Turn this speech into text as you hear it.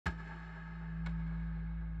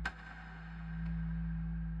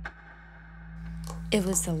It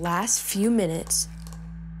was the last few minutes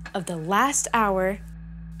of the last hour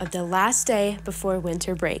of the last day before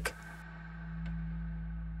winter break.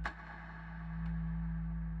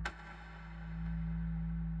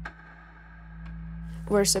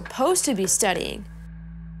 We're supposed to be studying,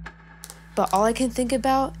 but all I can think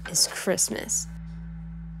about is Christmas.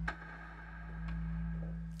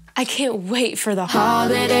 I can't wait for the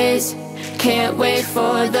holidays. Can't wait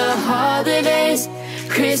for the holidays.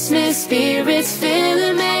 Christmas spirit's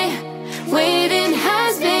filling me. Waiting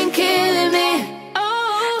has been killing me.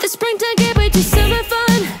 Oh, the springtime can't wait to summer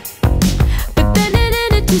fun, but then it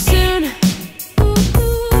ended too soon.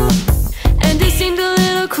 And it seemed a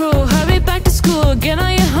little cruel. Hurry back to school, get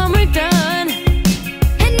all your homework done.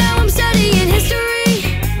 And now I'm studying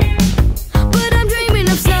history, but I'm dreaming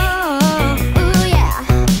of snow. Ooh yeah,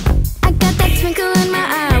 I got that twinkle in my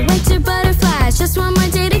eye. Winter butterflies, just one more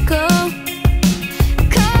day to go.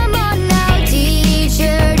 Come on now,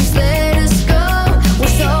 teacher, just let us go. We're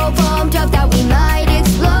so pumped up that we might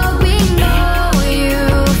explode. We know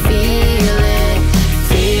you feel it.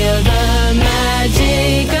 Feel the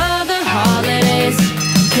magic of the holidays.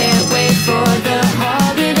 Can't wait for the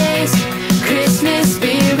holidays. Christmas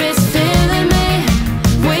spirit's filling me.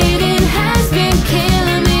 Waiting has been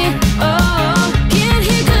killing me. Oh, and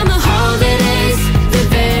here come the holidays, the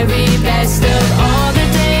very best of all the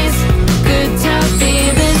days. Good time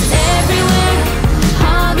feelings everywhere.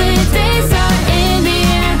 Holidays are in the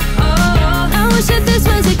air. Oh, I wish that this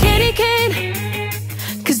was a candy cane,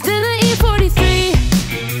 'cause then I eat 43.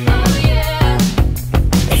 Oh yeah.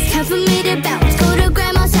 It's time for me to bounce, go to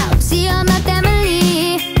grandma's house, see all my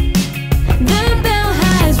family. The bell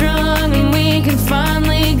has rung and we can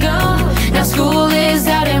finally go. Now school is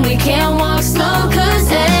out and we can't walk slow, 'cause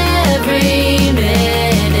every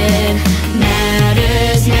minute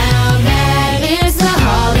matters now that it's the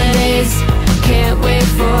holidays. Can't wait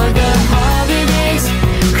for the holidays.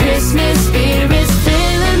 Christmas spirit's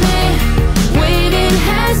filling me. Waiting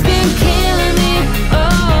has been killing me.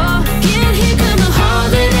 Oh, and here come the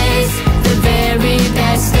holidays, the very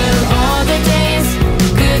best of all the days.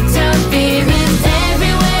 Good time feelings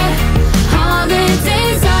everywhere.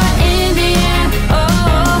 Holidays are in the air.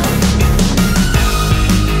 Oh,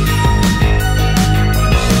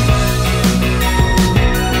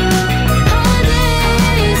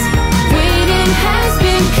 holidays. Waiting has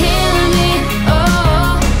been killing me.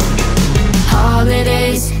 Oh,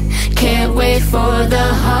 holidays. Can't wait for the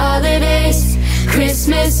holidays.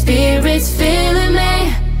 Christmas spirit's filling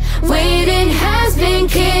me. Waiting has been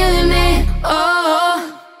killing me.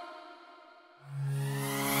 Oh.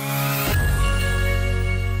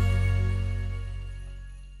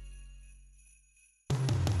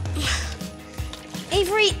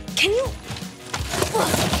 Avery, can you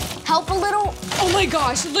help a little? Oh my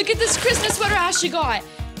gosh, look at this Christmas sweater Ashley got.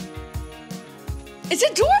 It's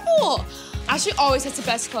adorable. Ashley always has the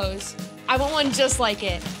best clothes. I want one just like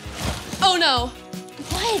it. Oh no.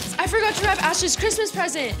 What? I forgot to wrap Ashley's Christmas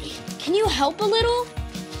present. Can you help a little?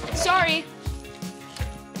 Sorry.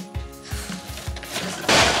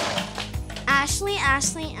 Ashley,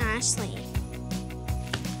 Ashley, Ashley.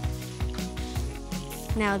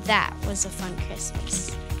 Now that was a fun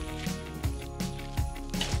Christmas.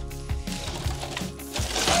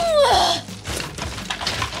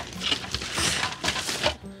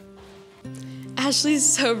 Ashley's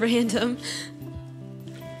so random.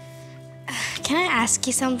 Can I ask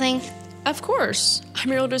you something? Of course. I'm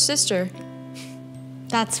your older sister.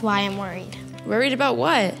 That's why I'm worried. Worried about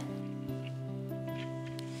what?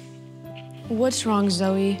 What's wrong,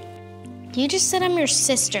 Zoey? You just said I'm your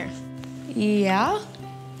sister. Yeah?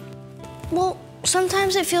 Well,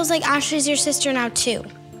 sometimes it feels like Ashley's your sister now too.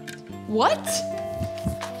 What?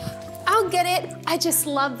 I'll get it. I just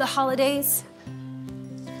love the holidays.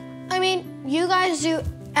 I mean, you guys do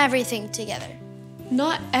everything together.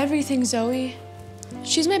 Not everything, Zoey.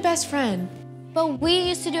 She's my best friend. But we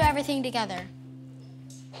used to do everything together.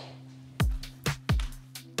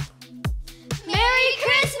 Merry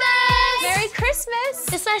Christmas! Merry Christmas!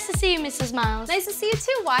 It's nice to see you, Mrs. Miles. Nice to see you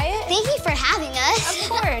too, Wyatt. Thank you for having us. Of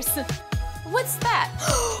course. What's that?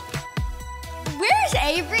 Where's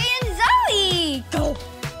Avery and Zoey? Go.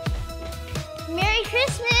 Merry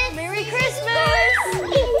Christmas! Merry Christmas!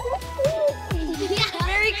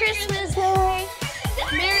 Merry Christmas, Zoey.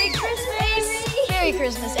 Merry Christmas. Merry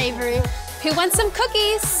Christmas, Avery. Who wants some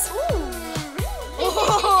cookies?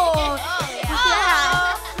 Oh, Yeah.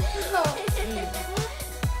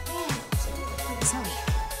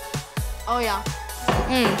 Oh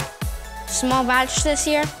yeah. Small batch this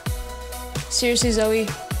year? Seriously, Zoey?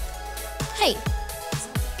 Hey.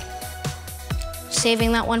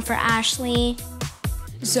 Saving that one for Ashley.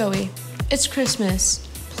 Zoey, it's Christmas.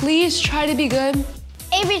 Please try to be good.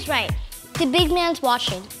 Avery's right. The big man's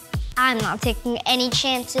watching. I'm not taking any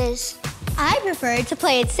chances. I prefer to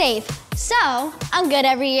play it safe, so I'm good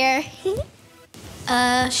every year.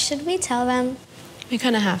 Should we tell them? We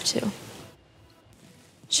kind of have to.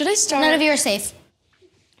 Should I start? None of you are safe.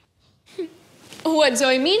 What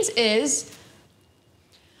Zoey means is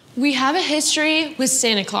we have a history with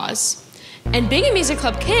Santa Claus. And being a music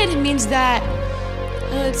club kid means that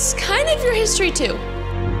it's kind of your history too.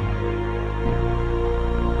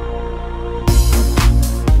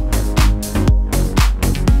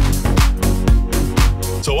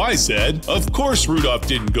 So I said, of course Rudolph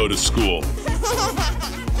didn't go to school.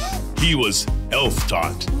 He was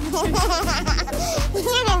elf-taught. You're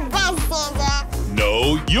the best, Santa.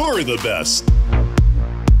 No, you're the best.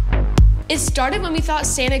 It started when we thought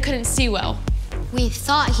Santa couldn't see well. We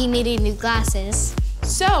thought he needed new glasses.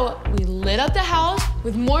 So we lit up the house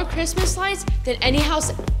with more Christmas lights than any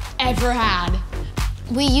house ever had.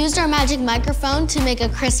 We used our magic microphone to make a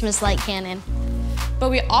Christmas light cannon. But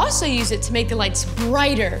we also used it to make the lights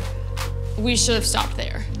brighter. We should have stopped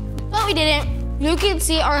there. But we didn't. You can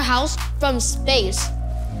see our house from space.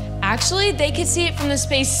 Actually, they could see it from the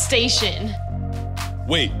space station.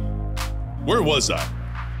 Wait, where was I?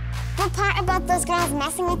 What part about those girls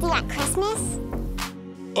messing with you at Christmas?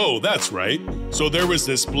 Oh, that's right. So there was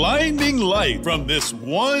this blinding light from this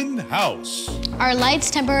one house. Our lights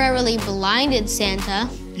temporarily blinded Santa.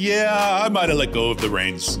 Yeah, I might have let go of the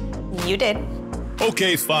reins. You did.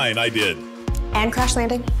 Okay, fine, I did. And crash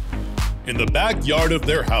landing. In the backyard of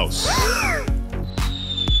their house.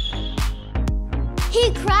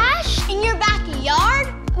 He crashed in your backyard?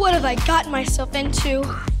 What have I gotten myself into?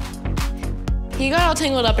 He got all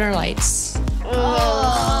tangled up in our lights.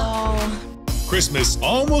 Oh. Christmas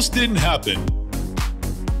almost didn't happen.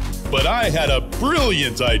 But I had a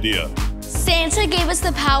brilliant idea. Santa gave us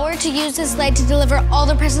the power to use his light to deliver all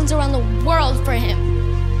the presents around the world for him.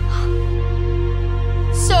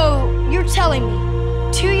 So, you're telling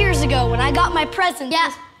me, 2 years ago when I got my present...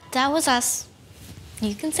 Yeah, that was us.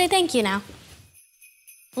 You can say thank you now.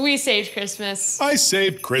 We saved Christmas. I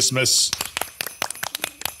saved Christmas.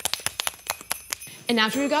 And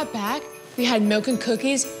after we got back, we had milk and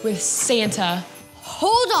cookies with Santa.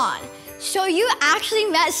 Hold on. So you actually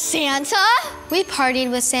met Santa? We partied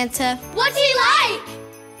with Santa. What's he like?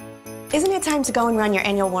 Isn't it time to go and run your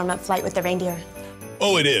annual warm-up flight with the reindeer?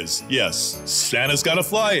 Oh, it is, yes. Santa's gotta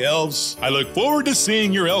fly, elves. I look forward to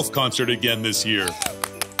seeing your elf concert again this year.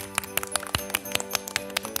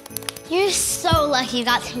 You're so lucky you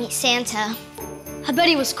got to meet Santa. I bet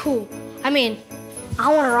he was cool. I mean,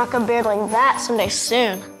 I want to rock a beard like that someday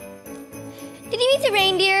soon. Did you meet the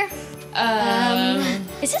reindeer?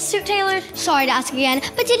 Is his suit tailored? Sorry to ask again,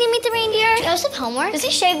 but did you meet the reindeer? Joseph Homework? Does he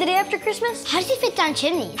shave the day after Christmas? How does he fit down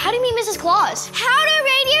chimneys? How do you meet Mrs. Claus? How do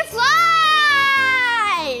reindeer fly?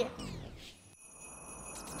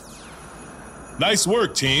 Nice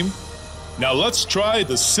work, team. Now let's try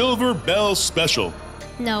the Silver Bell Special.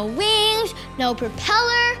 No wings, no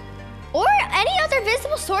propeller, or any other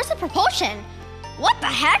visible source of propulsion. What the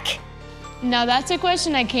heck? Now that's a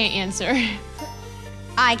question I can't answer.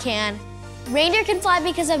 I can. Reindeer can fly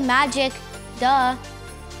because of magic. Duh.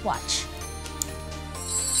 Watch.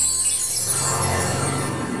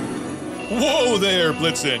 Whoa there,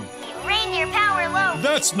 Blitzen. Reindeer power low.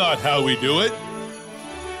 That's not how we do it.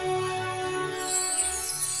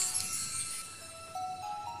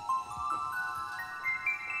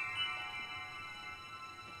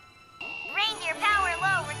 Reindeer power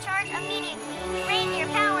low. Recharge immediately. Reindeer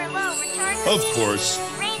power low. Recharge Of course,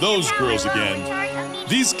 those girls again.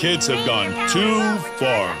 These kids have gone too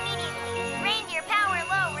far. Reindeer power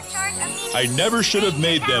low. Recharge immediately. I never should have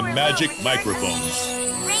made them magic microphones.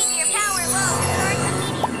 Reindeer power low. Recharge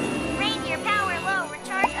immediately. Reindeer power low.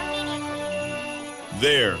 Recharge immediately.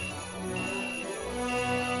 There.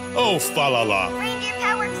 Oh, fa-la-la. Reindeer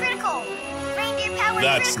power critical. Reindeer power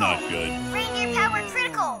That's critical. not good. Reindeer power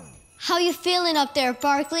critical. How you feeling up there,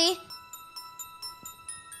 Barkley?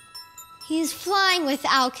 He's flying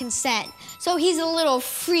without consent, so he's a little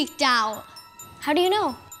freaked out. How do you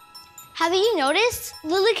know? Haven't you noticed?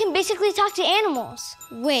 Lili can basically talk to animals.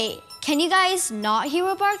 Wait, can you guys not hear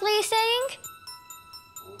what Barkley is saying?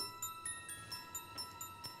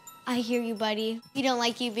 I hear you, buddy. We don't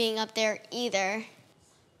like you being up there either.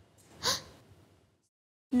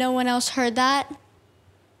 No one else heard that?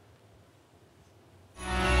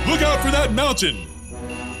 Look out for that mountain!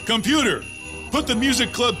 Computer, put the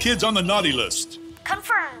Music Club Kids on the naughty list.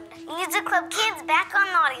 Confirmed. Music Club Kids back on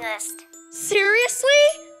naughty list. Seriously?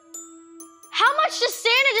 How much much does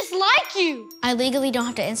Santa dislike you? I legally don't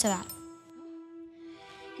have to answer that.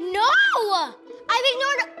 No! I've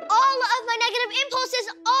ignored all of my negative impulses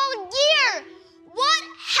all year. What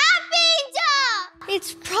happened?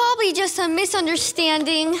 It's probably just a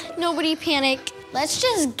misunderstanding. Nobody panic. Let's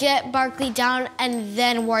just get Barkley down and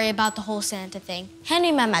then worry about the whole Santa thing. Hand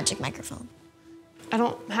me my magic microphone. I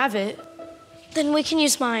don't have it. Then we can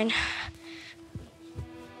use mine.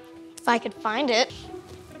 If I could find it.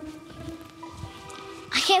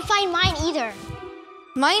 I can't find mine either.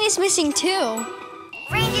 Mine is missing too.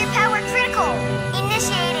 Reindeer power critical.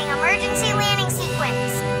 Initiating emergency landing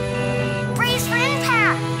sequence. Brace for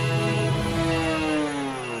impact.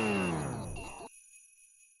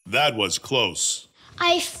 That was close.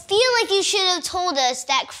 I feel like you should have told us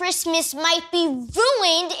that Christmas might be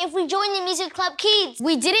ruined if we join the Music Club Kids.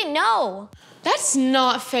 We didn't know. That's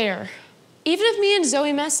not fair. Even if me and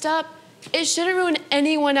Zoey messed up, it shouldn't ruin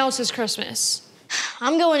anyone else's Christmas.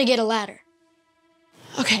 I'm going to get a ladder.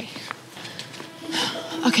 Okay.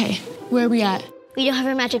 Okay, where are we at? We don't have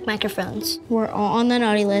our magic microphones. We're all on the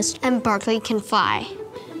naughty list, and Barkley can fly.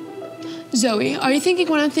 Zoey, are you thinking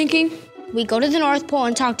what I'm thinking? We go to the North Pole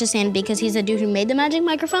and talk to Santa because he's the dude who made the magic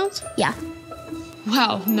microphones? Yeah.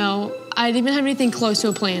 Wow, no. I didn't even have anything close to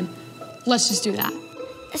a plan. Let's just do that.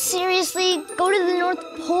 Seriously? Go to the North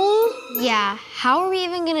Pole? Yeah, how are we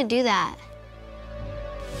even gonna do that?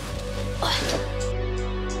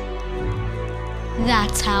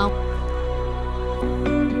 That's how.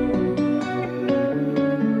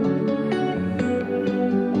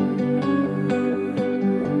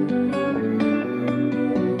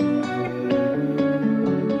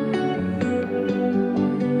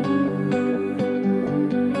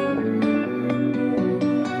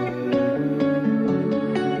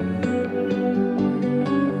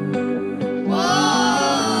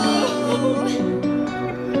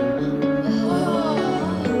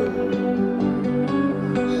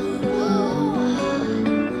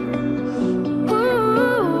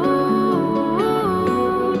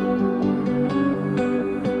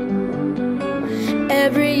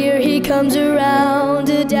 Every year he comes around,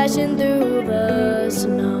 dashing through the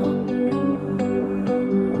snow.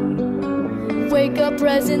 Wake up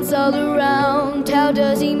presents all around, how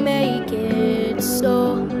does he make it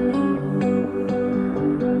so?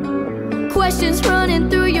 Questions running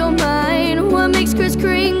through your mind, what makes Kris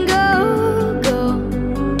Kringle go?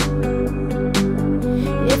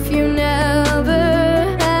 If you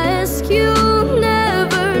never ask, you'll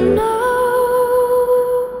never know.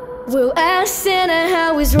 We'll ask Santa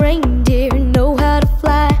how his reindeer know how to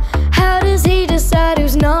fly. How does he decide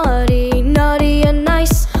who's naughty, naughty and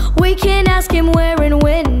nice? We can ask him where and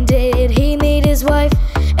when did he meet his wife.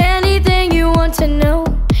 Anything you want to know,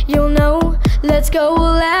 you'll know. Let's go,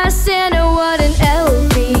 we'll ask Santa what an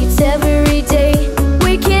elf eats every day.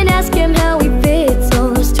 We can ask him how he fits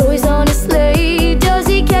all his toys on his sleigh. Does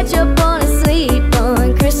he catch up on his sleep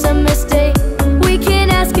on Christmas Day? We can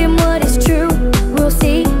ask him what is true, we'll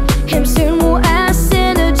see him soon. We'll ask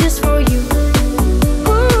Santa just for you.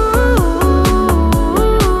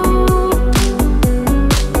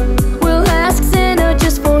 We'll ask Santa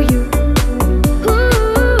just for you.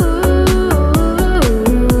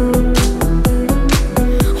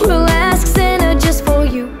 We'll ask Santa just for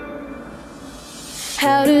you.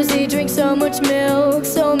 How does he drink so much milk,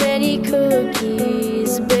 so many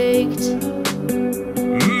cookies baked?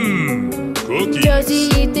 Cookies. Does he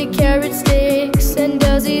eat the carrot sticks, and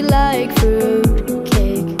does he like fruit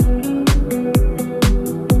cake?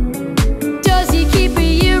 Does he keep a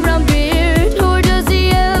year-round beard, or does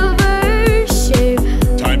he ever shave?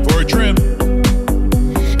 Time for a trim.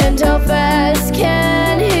 And how fast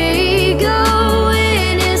can he go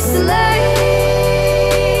in his sleigh?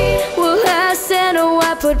 We'll ask Santa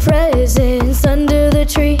why put presents under the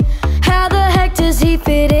tree. How the heck does he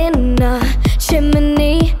fit in a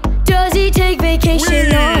chimney? Does he take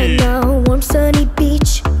vacation on a warm sunny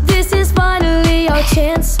beach? This is finally our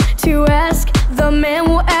chance to ask the man.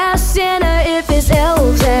 Will ask Santa if his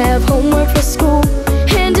elves have homework for school.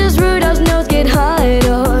 And does Rudolph's nose get hot,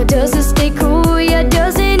 or does it stay cool? Yeah,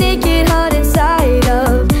 doesn't it get hot inside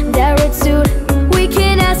of that red suit? We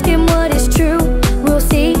can ask him what is true, we'll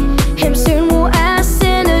see him soon. We'll ask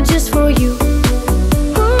Santa just for you.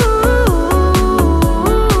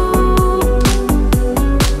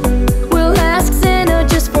 We'll ask Santa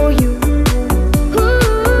just for you.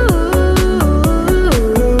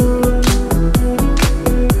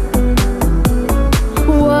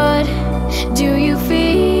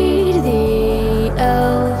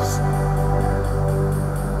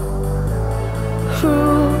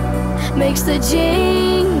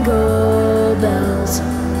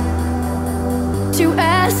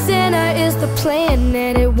 the plan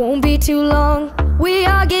and it won't be too long. We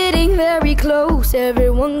are getting very close,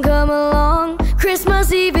 everyone come along.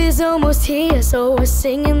 Christmas Eve is almost here, so we're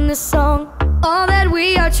singing this song. All that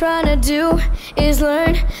we are trying to do is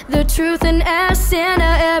learn the truth and ask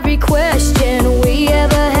Santa every question we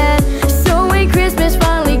ever had. So when Christmas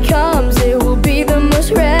finally comes, it will be the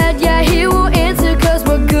most rad. Yeah, he will answer 'cause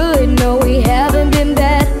we're good, no we haven't been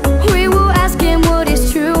bad. We will ask him what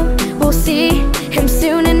is true, we'll see him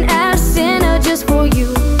soon and ask Santa just for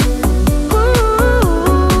you.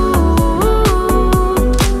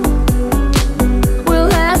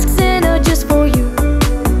 We'll ask Santa just for you.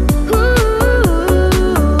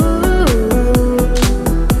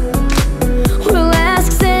 We'll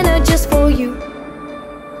ask Santa just for you.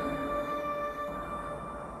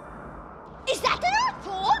 Is that the North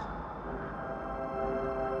Pole?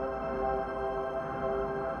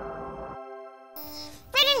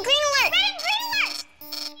 Red and green alert! Red and green alert!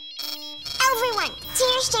 Everyone, to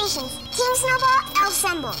your stations. Team Snowball,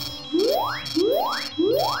 assemble.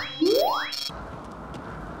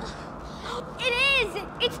 It is!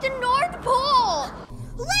 It's the North Pole!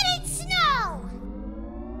 Let it snow!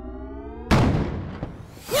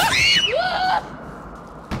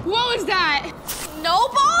 What was that?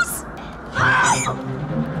 Snowballs?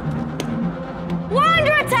 We're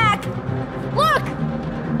under attack! Look!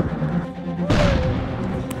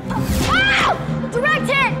 Ow! Direct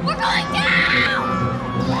hit! We're going down!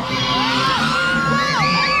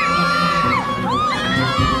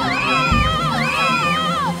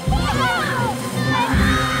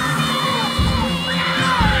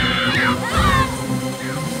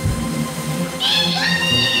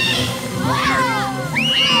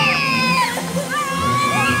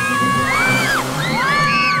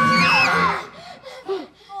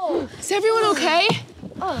 Is everyone okay?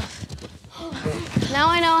 Now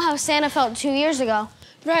I know how Santa felt 2 years ago.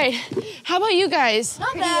 Right. How about you guys?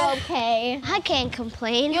 Not bad. Okay. I can't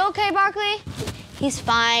complain. You okay, Barkley? He's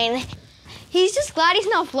fine. He's just glad he's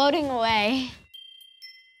not floating away.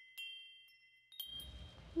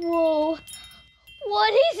 Whoa.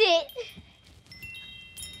 What is it?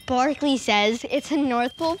 Barkley says it's a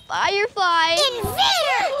North Pole firefly.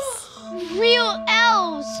 Invaders! Real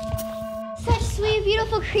elves. Such sweet,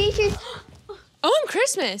 beautiful creatures. Oh, and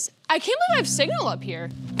Christmas. I can't believe I have signal up here.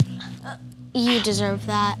 You deserve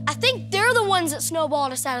that. I think they're the ones that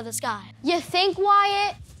snowballed us out of the sky. You think,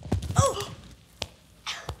 Wyatt?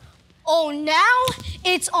 Oh, now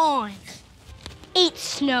it's on. Eat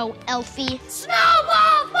snow, Elfie.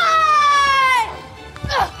 Snowball fight!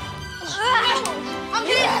 I'm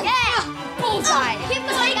good. Yeah. Bullseye. Keep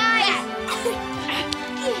going, guys.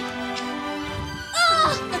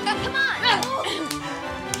 Come on.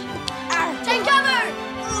 Take cover!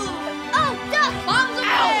 Oh, duck. Bombs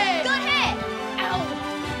away! Good hit.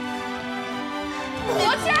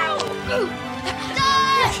 Watch out!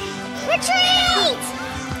 Duck. Retreat!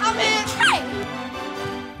 I'm in! Hey!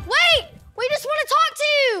 Wait! We just want to talk to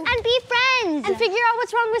you! And be friends. And figure out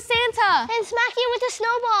what's wrong with Santa. And smack you with a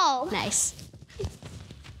snowball. Nice.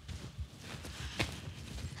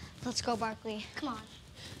 Let's go, Barkley. Come on.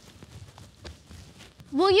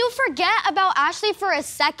 Will you forget about Ashley for a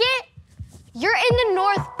second? You're in the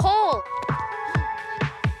North Pole.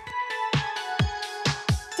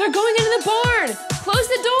 They're going into the barn. Close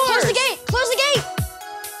the door. Close the gate! Close the gate!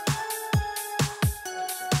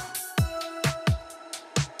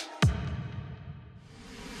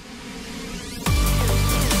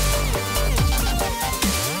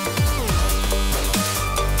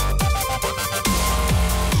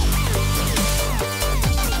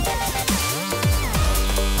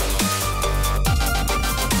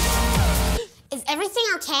 Is everything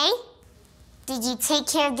okay? Did you take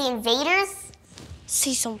care of the invaders?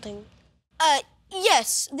 See something.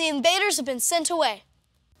 Yes, the invaders have been sent away.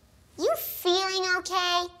 You feeling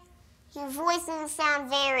okay? Your voice doesn't sound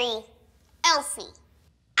very elfy.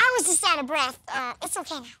 I was just out of breath. It's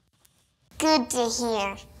okay now. Good to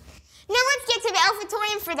hear. Now let's get to the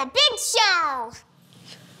Elfatorium for the big show.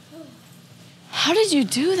 How did you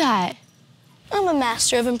do that? I'm a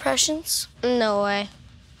master of impressions. No way.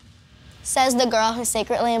 Says the girl who's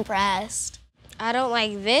secretly impressed. I don't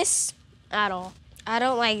like this at all. I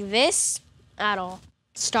don't like this at all.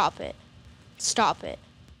 Stop it. Stop it.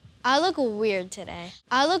 I look weird today.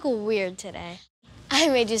 I look weird today. I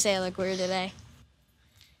made you say I look weird today.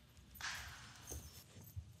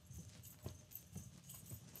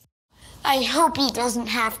 I hope he doesn't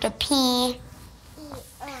have to pee.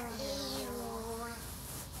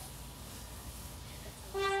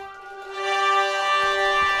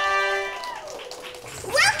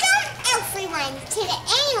 Welcome, everyone, to the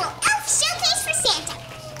annual Elf Showcase for Santa.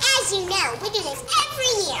 As you know, know. We do this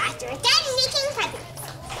every year after we're done making presents.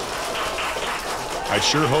 I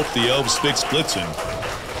sure hope the elves fix Blitzen.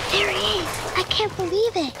 There he is. I can't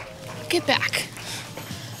believe it. Get back.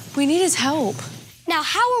 We need his help. Now,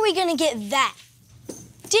 how are we gonna get that?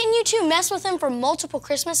 Didn't you two mess with him for multiple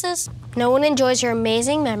Christmases? No one enjoys your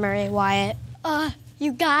amazing memory, Wyatt.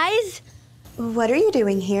 You guys? What are you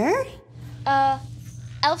doing here?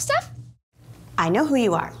 Elf stuff? I know who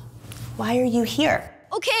you are. Why are you here?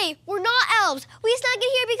 Okay, we're not elves. We snuck in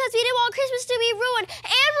here because we didn't want Christmas to be ruined,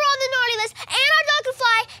 and we're on the naughty list, and our dog can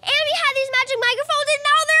fly, and we had these magic microphones, and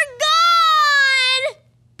now they're gone!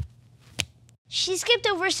 She skipped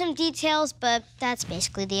over some details, but that's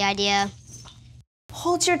basically the idea.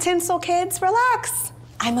 Hold your tinsel, kids. Relax.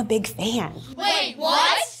 I'm a big fan. Wait,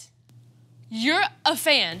 what? You're a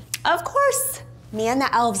fan? Of course. Me and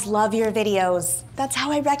the elves love your videos. That's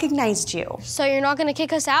how I recognized you. So you're not gonna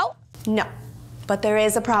kick us out? No, but there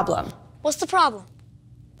is a problem. What's the problem?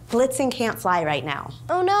 Blitzen can't fly right now.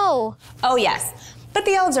 Oh no. Oh yes, but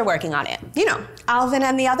the elves are working on it. You know, Alvin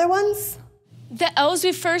and the other ones. The elves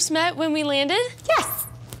we first met when we landed? Yes,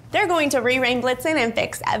 they're going to re-rain Blitzen and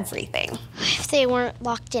fix everything. If they weren't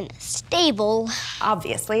locked in a stable.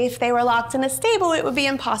 Obviously, if they were locked in a stable, it would be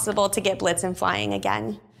impossible to get Blitzen flying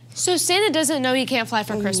again. So Santa doesn't know he can't fly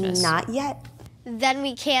for Christmas? Not yet. Then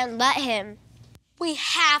we can't let him. We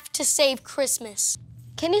have to save Christmas.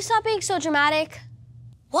 Can you stop being so dramatic?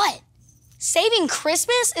 What? Saving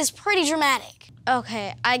Christmas is pretty dramatic.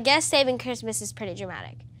 Okay, I guess saving Christmas is pretty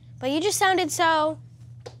dramatic. But you just sounded so...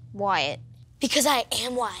 Wyatt. Because I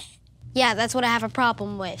am Wyatt. Yeah, that's what I have a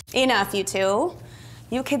problem with. Enough, you two.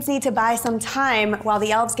 You kids need to buy some time while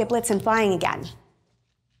the elves get Blitzen flying again.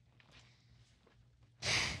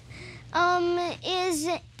 Is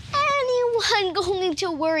anyone going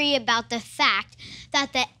to worry about the fact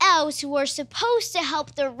that the elves who were supposed to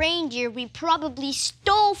help the reindeer we probably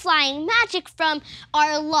stole flying magic from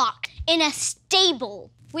are locked in a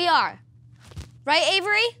stable? We are. Right,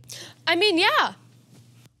 Avery? I mean, yeah.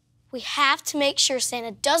 We have to make sure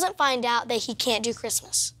Santa doesn't find out that he can't do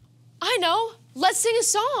Christmas. I know. Let's sing a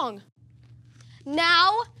song.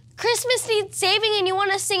 Now, Christmas needs saving and you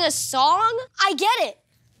want to sing a song? I get it.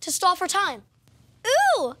 To stall for time.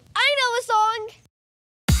 Ooh, I know a song.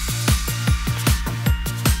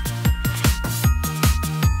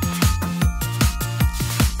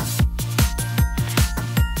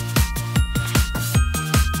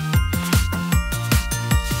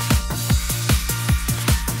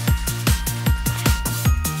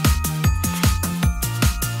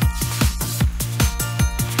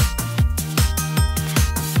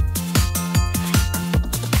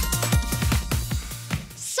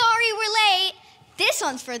 This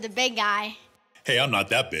one's for the big guy. Hey, I'm not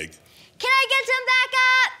that big. Can I get some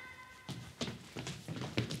backup?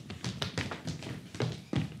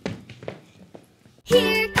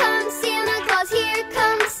 Here comes Santa Claus, here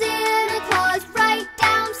comes Santa Claus, right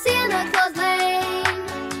down Santa Claus Lane.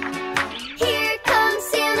 Here comes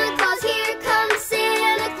Santa Claus, here comes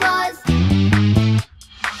Santa Claus.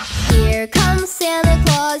 Here comes Santa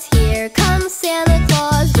Claus, here comes Santa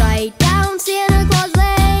Claus, right down Santa Claus Lane.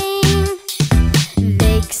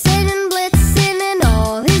 Vixen and Blitzen and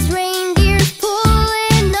all his reindeers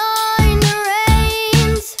pulling on the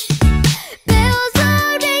reins. Bells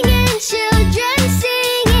are ringing, children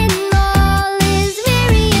singing, all is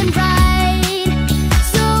merry and bright.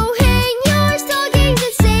 So hang your stockings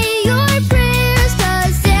and say your prayers,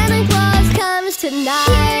 'cause Santa Claus comes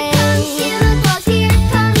tonight. Here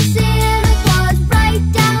comes Santa Claus, right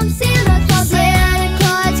down Santa Claus. Santa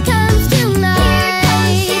Claus comes tonight.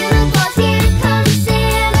 Here comes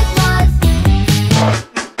Santa Claus,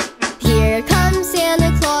 here comes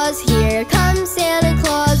Santa Claus. Here comes Santa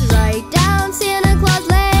Claus, right down Santa Claus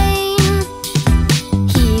Lane.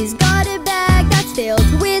 He's got a bag that's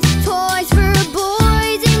filled with toys for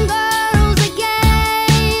boys and girls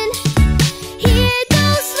again. Hear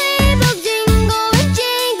those sleigh bells jingle and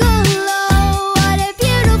jingle, oh, what a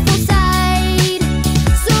beautiful sight.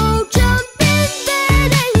 So jump in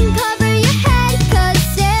bed and cover your head, 'cause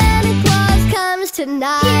Santa Claus comes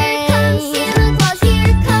tonight. Here comes Santa Claus,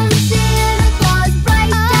 here comes Santa Claus,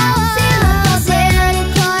 right down Santa Claus. Santa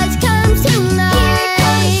Claus comes tonight.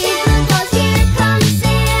 Here comes Santa Claus,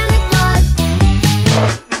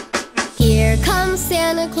 here comes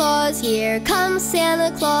Santa Claus. Here comes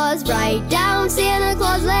Santa Claus, right down Santa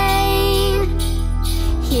Claus Lane.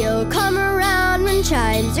 He'll come around when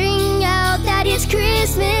chimes ring out that it's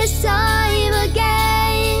Christmas time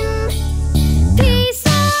again. Peace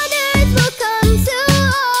on earth will come to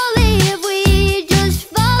all if we just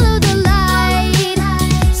follow the light.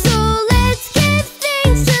 So let's give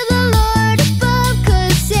thanks to the Lord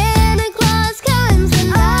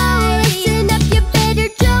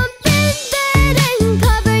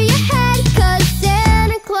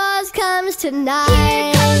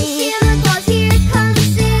tonight. Here comes Santa Claus, here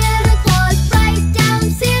comes Santa Claus, right down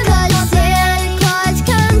Santa Claus. Santa Claus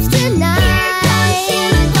comes tonight.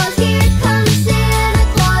 Here comes Santa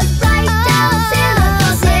Claus, right down Santa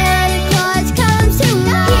Claus. Santa Claus comes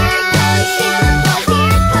tonight. Here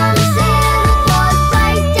comes Santa Claus,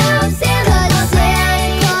 right down Santa Claus.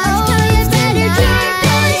 Santa Claus comes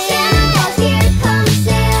tonight. Here comes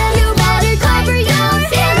Santa, you better cover your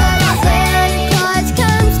Santa Claus. Santa Claus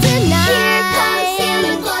comes tonight.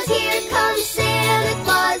 Here comes Santa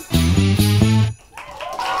Claus.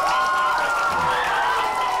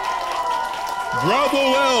 Bravo,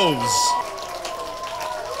 elves!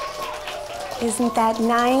 Isn't that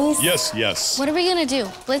nice? Yes, yes. What are we gonna do?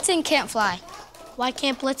 Blitzen can't fly. Why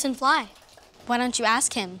can't Blitzen fly? Why don't you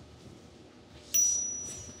ask him?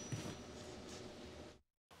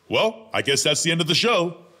 Well, I guess that's the end of the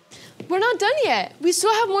show. We're not done yet. We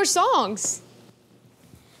still have more songs.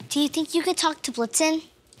 Do you think you could talk to Blitzen?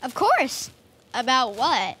 Of course. About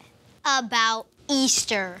what? About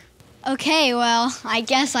Easter. Okay, well, I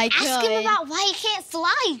guess I could. Ask him about why he can't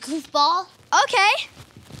fly, goofball. Okay.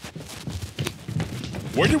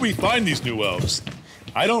 Where did we find these new elves?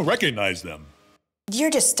 I don't recognize them. You're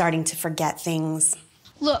just starting to forget things.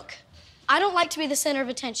 Look, I don't like to be the center of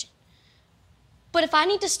attention. But if I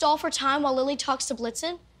need to stall for time while Lili talks to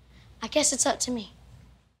Blitzen, I guess it's up to me.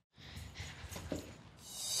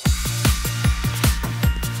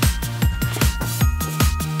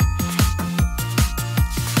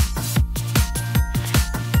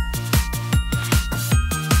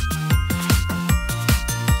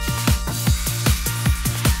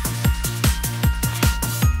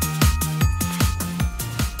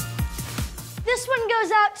 This one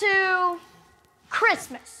goes out to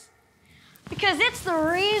Christmas, because it's the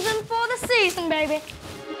reason for the season, baby.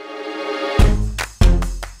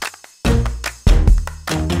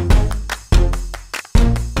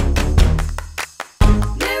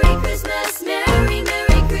 Merry Christmas, Merry,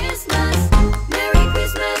 Merry Christmas. Merry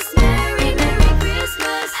Christmas, Merry, Merry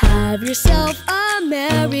Christmas. Have yourself a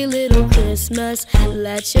merry little Christmas.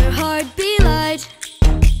 Let your heart be light.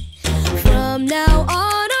 From now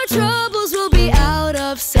on, our troubles will be out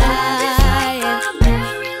of sight.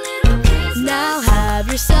 Now have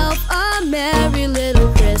yourself a merry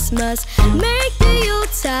little Christmas. Make the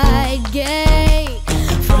Yuletide gay.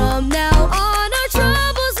 From now on, our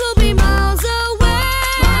troubles will be miles away.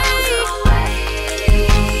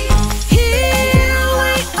 Here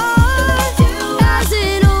we are, as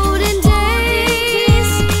in olden days.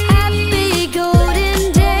 Happy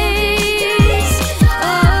golden days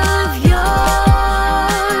of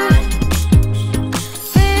yore.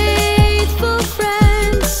 Faithful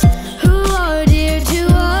friends who are dear to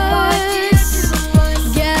us,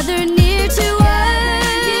 gather near to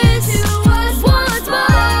us once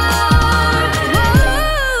more.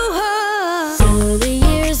 Through the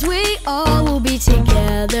years we all will be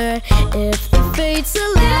together if the fates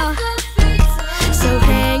allow. So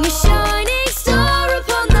hang a shining star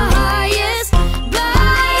upon the highest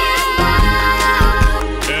bough.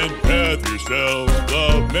 And have yourself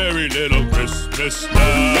a merry little Christmas now.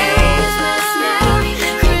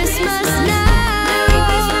 Christmas now.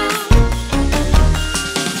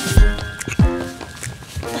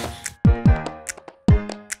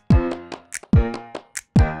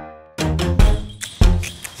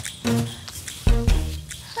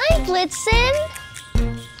 Hi, Blitzen.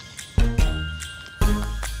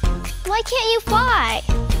 Why can't you fly?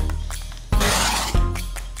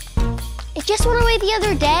 It just went away the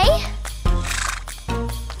other day?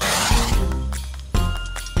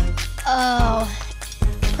 Oh,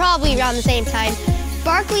 probably around the same time.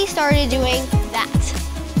 Barkley started doing that.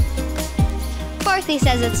 Barkley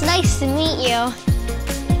says it's nice to meet you.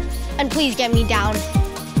 And please get me down.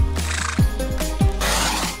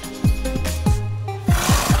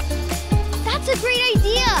 That's a great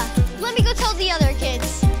idea. Let me go tell the other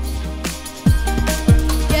kids.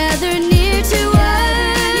 Gather near to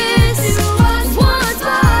us once more.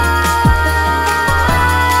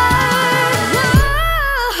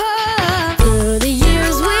 Through the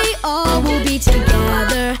years we all will be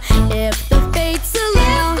together if the fates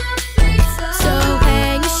allow. So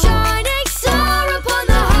hang a shining star upon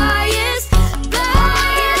the highest bough.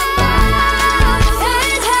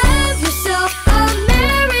 And have yourself a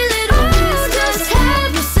merry little Christmas.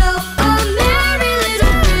 Have yourself a merry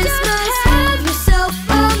little Christmas. Have yourself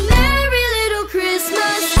a merry little Christmas.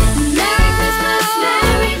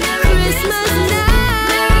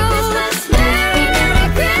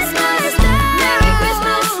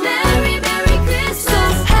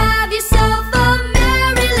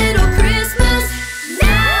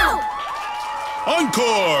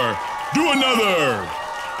 Do another.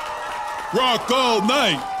 Rock all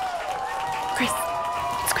night. Chris,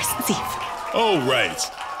 it's Christmas Eve. Oh, right.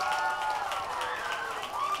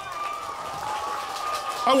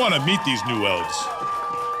 I want to meet these new elves.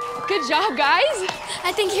 Good job, guys.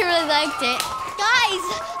 I think he really liked it. Guys,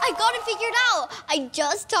 I got it figured out. I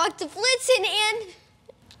just talked to Blitzen and...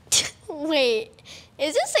 Wait,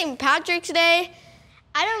 is it St. Patrick's Day?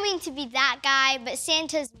 I don't mean to be that guy, but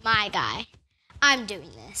Santa's my guy. I'm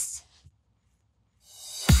doing this.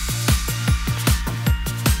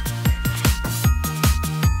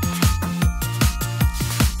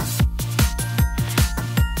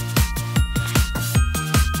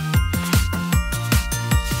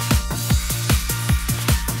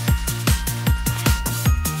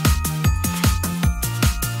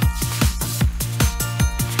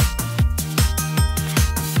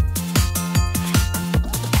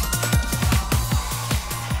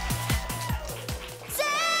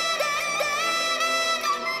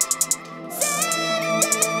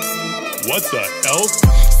 What the elf?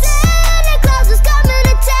 Santa Claus is coming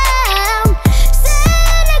to town.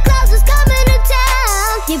 Santa Claus is coming to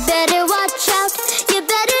town. You better watch out. You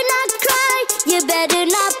better not cry. You better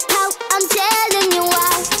not pout. I'm telling you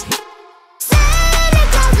why. Santa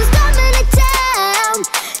Claus is coming to town.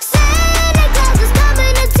 Santa Claus is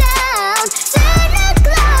coming to town. Santa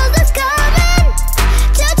Claus is coming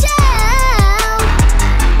to town.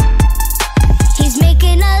 He's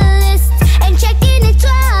making a list and checking it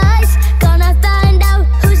twice. Gonna find out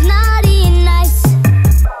who's naughty and nice.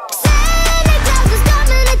 Santa Claus is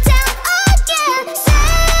coming to town. Oh yeah,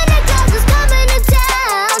 Santa Claus is coming to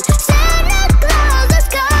town. Santa Claus is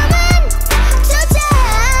coming to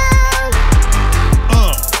town.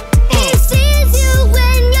 He sees you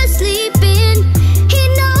when you're sleeping. He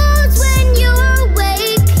knows when you're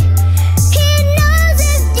awake. He knows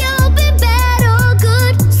if you've been bad or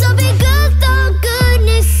good. So be good for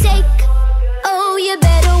goodness sake. Oh, you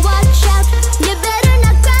better watch out. You better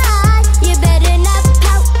not cry. You better not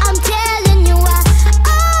pout. I'm telling you why.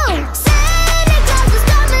 Oh, Santa Claus is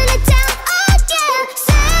coming to town. Oh yeah,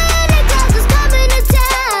 Santa Claus is coming to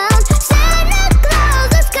town. Santa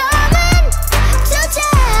Claus is coming to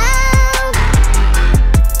town.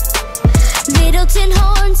 Little tin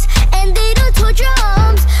horns and little toy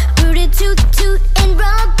drums, rooted toot toot and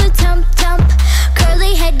rump a tump tump.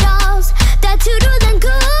 Curly head dolls that tootle and coo.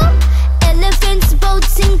 Elephants,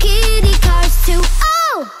 boats, and kitty cars too.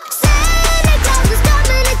 Oh, Santa Claus is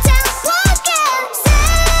coming to town. Walk out.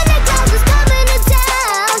 Santa Claus is coming to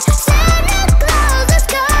town. Santa Claus is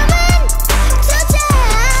coming to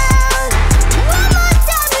town. One more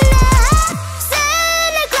time now.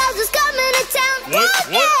 Santa Claus is coming to town. What?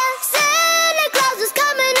 Santa Claus is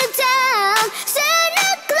coming to town. Santa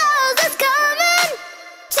Claus is coming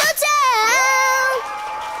to town.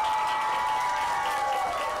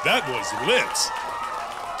 That was lit.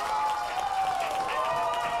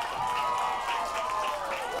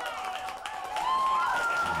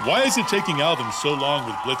 Why is it taking Alvin so long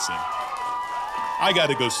with Blitzen? I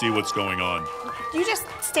gotta go see what's going on. You just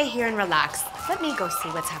stay here and relax. Let me go see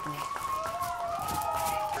what's happening.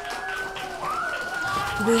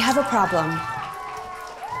 We have a problem.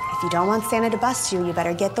 If you don't want Santa to bust you, you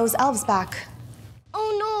better get those elves back.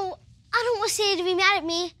 Oh no, I don't want Santa to be mad at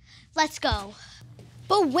me. Let's go.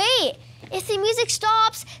 But wait, if the music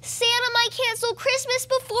stops, Santa might cancel Christmas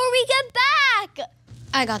before we get back.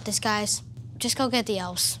 I got this, guys. Just go get the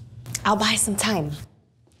elves. I'll buy some time.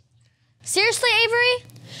 Seriously, Avery?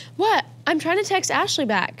 What? I'm trying to text Ashley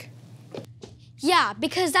back. Yeah,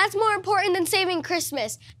 because that's more important than saving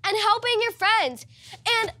Christmas and helping your friends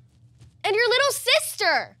and your little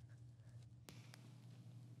sister.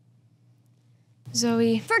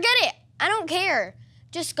 Zoey. Forget it. I don't care.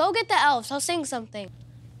 Just go get the elves. I'll sing something.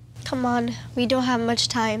 Come on. We don't have much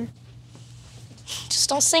time. Just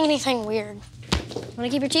don't sing anything weird. Want to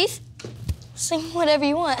keep your teeth? Sing whatever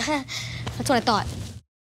you want. That's what I thought.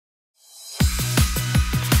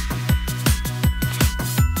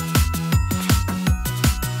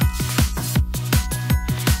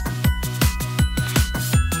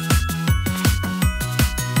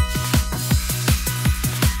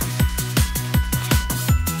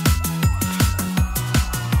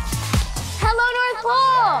 Hello, North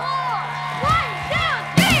Pole! 1, 2,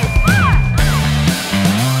 3, 4.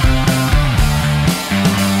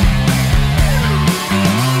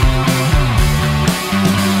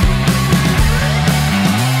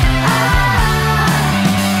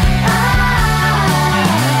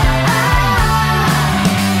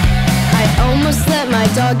 Almost let my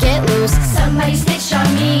dog get loose. Somebody snitched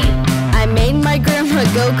on me. I made my grandma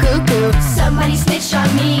go cuckoo. Somebody snitched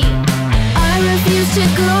on me. I refuse to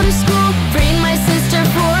go to school.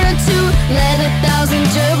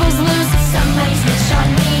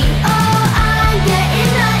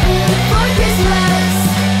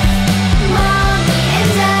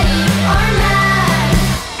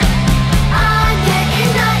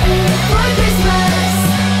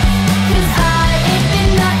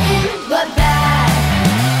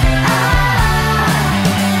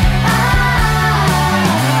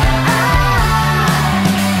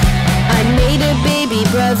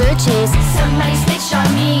 chase. Somebody snitched on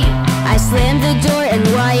me. I slammed the door in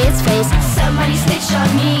Wyatt's face. Somebody snitched on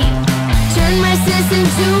me. Turned my sis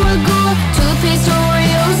into a ghoul. Toothpaste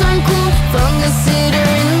Oreos uncool. From the sitter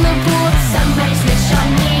in the pool. Somebody snitched on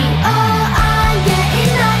me. Oh, I'm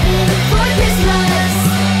getting nothing for Christmas.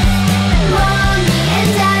 Mommy and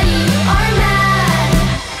Daddy are mad.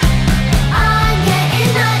 I'm getting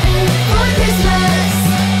nothing for Christmas.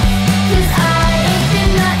 'Cause I ain't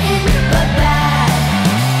been nothing but bad.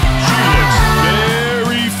 She looks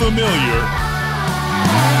very familiar.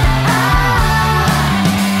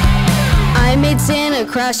 I made Santa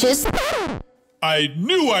crash his. I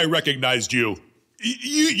knew I recognized you.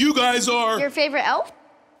 You guys are... Your favorite elf?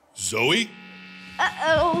 Zoey?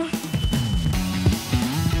 Uh-oh.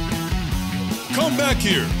 Come back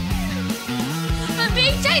here. I'm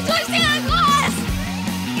being chased by Santa Claus!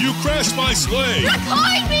 You crashed my sleigh.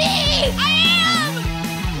 Record me! I am!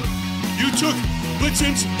 You took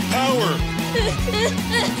Blitzen's power.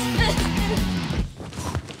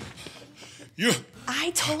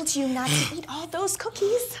 I told you not to eat all those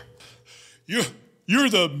cookies. You're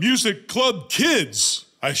the MusicClubKids.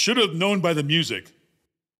 I should have known by the music,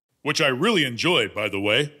 which I really enjoyed, by the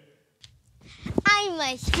way. I'm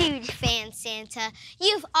a huge fan, Santa.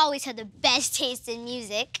 You've always had the best taste in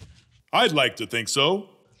music. I'd like to think so.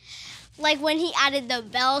 Like when he added the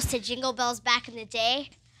bells to Jingle Bells back in the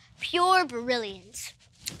day. Pure brilliance.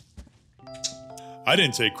 I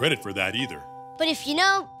didn't take credit for that either. But if you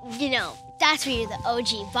know, you know. That's where you're the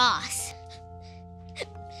OG boss.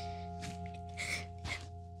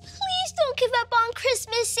 Please don't give up on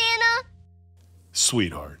Christmas, Santa.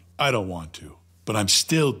 Sweetheart, I don't want to, but I'm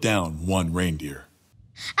still down one reindeer.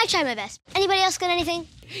 I tried my best. Anybody else got anything?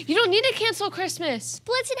 You don't need to cancel Christmas.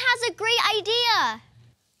 Blitzen has a great idea.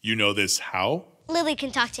 You know this how? Lili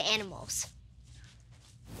can talk to animals.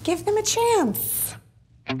 Give them a chance.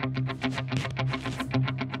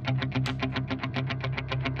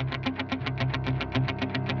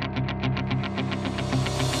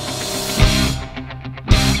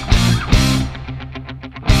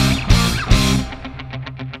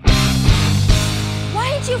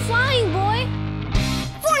 You flying, boy?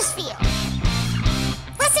 Force field.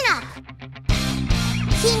 Listen up.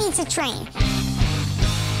 He needs to train.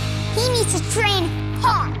 He needs to train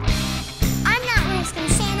hard. I'm not risking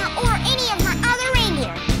Santa or any of my other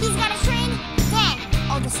reindeer. He's got to train, then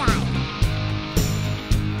I'll decide.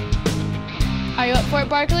 Are you up for it,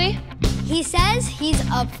 Barkley? He says he's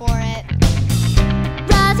up for it.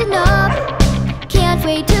 Rising up, can't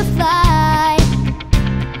wait to fly.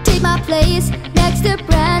 Take my place next to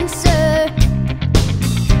Prancer.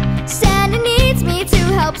 Santa needs me to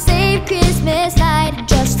help save Christmas night.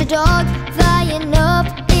 Just a dog flying up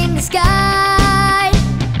in the sky.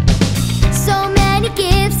 So many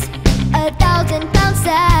gifts, 1,000-pound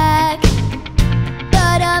sack.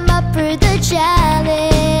 But I'm up for the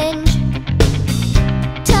challenge.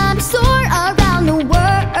 Time to soar around the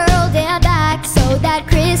world and back, so that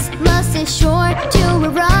Christmas is sure to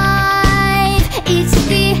arrive. It's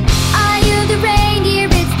the eye of the reindeer,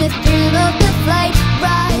 it's the thrill of the flight.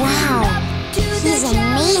 Wow, he's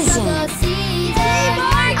amazing. Hey,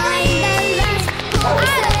 Barkley!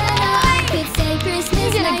 You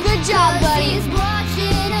did a good job, buddy.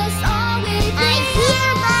 I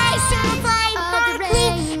hereby certify Barkley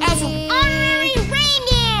as an honorary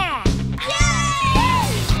reindeer.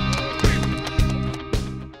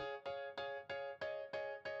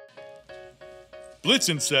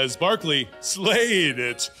 Blitzen says Barkley slayed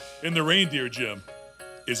it in the reindeer gym.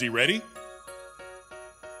 Is he ready?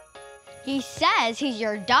 He says he's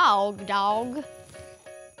your dog.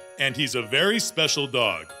 And he's a very special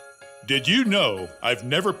dog. Did you know I've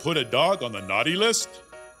never put a dog on the naughty list?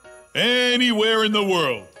 Anywhere in the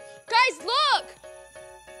world. Guys, look!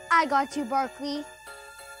 I got you, Barkley.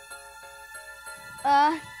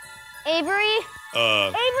 Avery?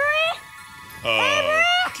 Avery?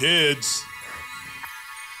 Kids.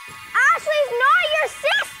 Ashley's not your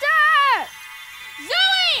sister!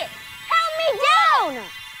 Zoey! Help me down!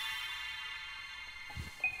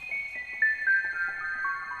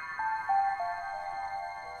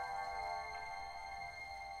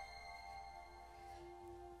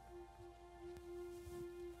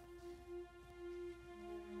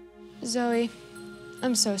 Zoey,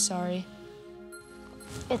 I'm so sorry.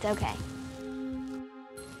 It's okay.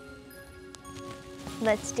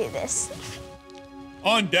 Let's do this.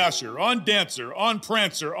 On Dasher, on Dancer, on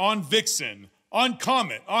Prancer, on Vixen, on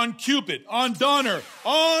Comet, on Cupid, on Donner,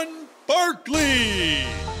 on Barkley!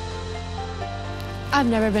 I've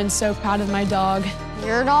never been so proud of my dog.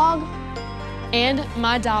 Your dog? And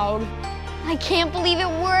my dog. I can't believe it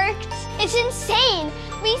worked. It's insane.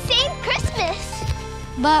 We saved Christmas.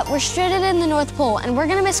 But we're stranded in the North Pole, and we're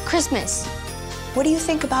gonna miss Christmas. What do you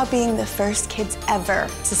think about being the first kids ever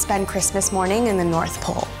to spend Christmas morning in the North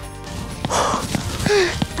Pole?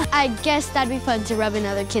 I guess that'd be fun to rub in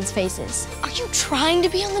other kids' faces. Are you trying to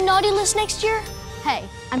be on the naughty list next year? Hey,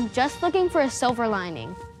 I'm just looking for a silver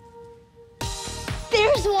lining.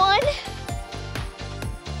 There's one.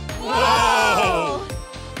 Whoa!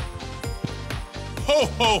 Ho,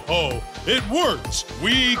 ho, ho! It worked!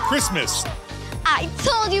 We Christmas! I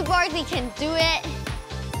told you Barkley can do it.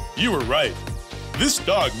 You were right. This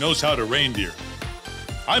dog knows how to reindeer.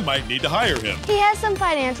 I might need to hire him. He has some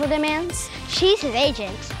financial demands. She's his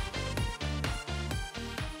agent.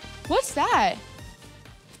 What's that?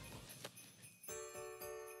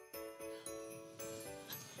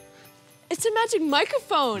 It's a magic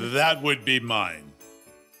microphone. That would be mine.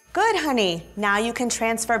 Good, honey. Now you can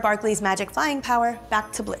transfer Barkley's magic flying power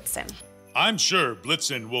back to Blitzen. I'm sure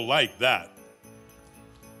Blitzen will like that.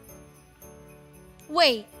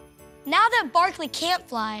 Wait, now that Barkley can't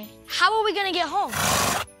fly, how are we gonna get home?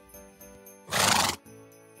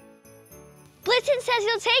 Blitzen says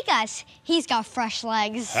he'll take us. He's got fresh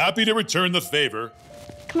legs. Happy to return the favor.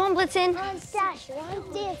 Come on, Blitzen. Run, Dasher,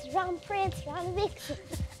 run, Dancer, run, Prancer, run, Vixen.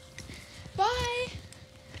 Bye.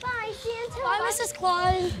 Bye, Santa. Bye, Mrs.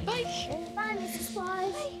 Claus. Bye. Bye, Mrs.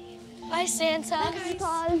 Claus. Bye, Santa. Bye, Mrs.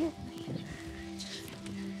 Claus.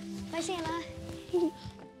 Bye, Santa.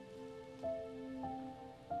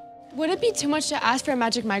 Would it be too much to ask for our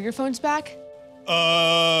magic microphones back?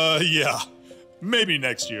 Yeah. Maybe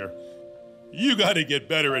next year. You gotta get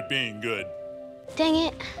better at being good. Dang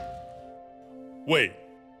it. Wait.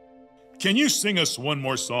 Can you sing us one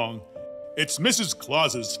more song? It's Mrs.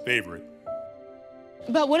 Claus's favorite.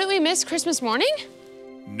 But wouldn't we miss Christmas morning?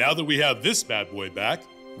 Now that we have this bad boy back,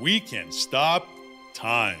 we can stop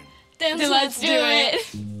time. Then let's do it.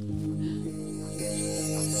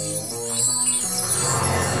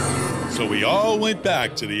 So we all went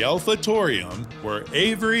back to the Alphatorium where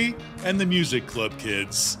Avery and the Music Club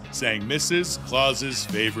kids sang Mrs. Claus's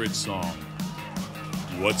favorite song.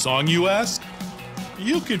 What song, you ask?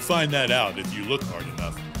 You can find that out if you look hard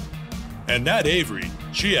enough. And that Avery,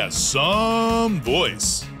 she has some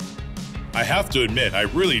voice. I have to admit, I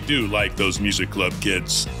really do like those Music Club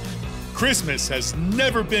kids. Christmas has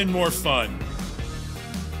never been more fun.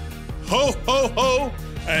 Ho, ho, ho,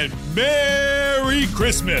 and Merry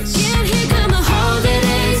Christmas! Yeah, here come the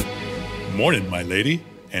holidays. Morning, my lady,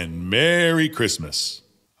 and Merry Christmas.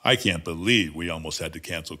 I can't believe we almost had to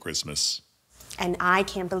cancel Christmas. And I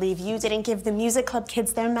can't believe you didn't give the Music Club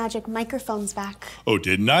kids their magic microphones back. Oh,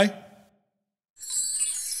 didn't I?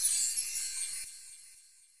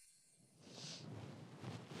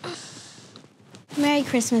 Merry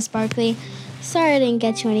Christmas, Barkley. Sorry I didn't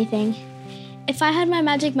get you anything. If I had my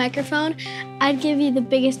magic microphone, I'd give you the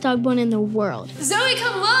biggest dog bone in the world. Zoey,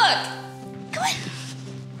 come look! Come on.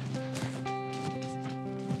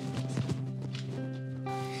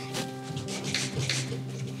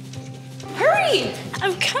 Hurry!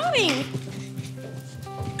 I'm coming.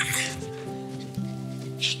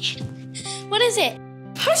 What is it?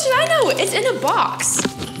 How should I know? It's in a box.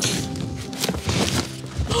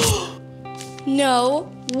 No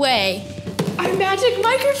way. Our magic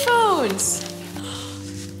microphones.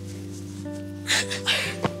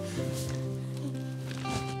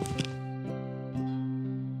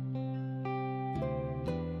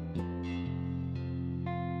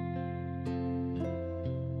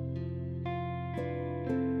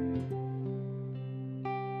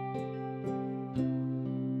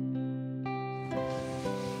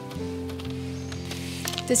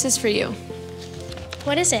 This is for you.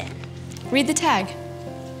 What is it? Read the tag.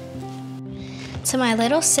 To my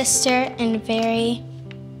little sister and very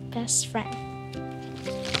best friend.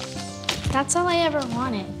 That's all I ever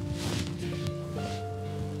wanted.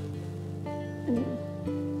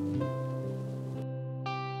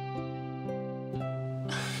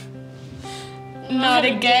 Not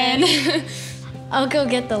again. I'll go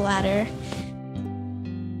get the ladder.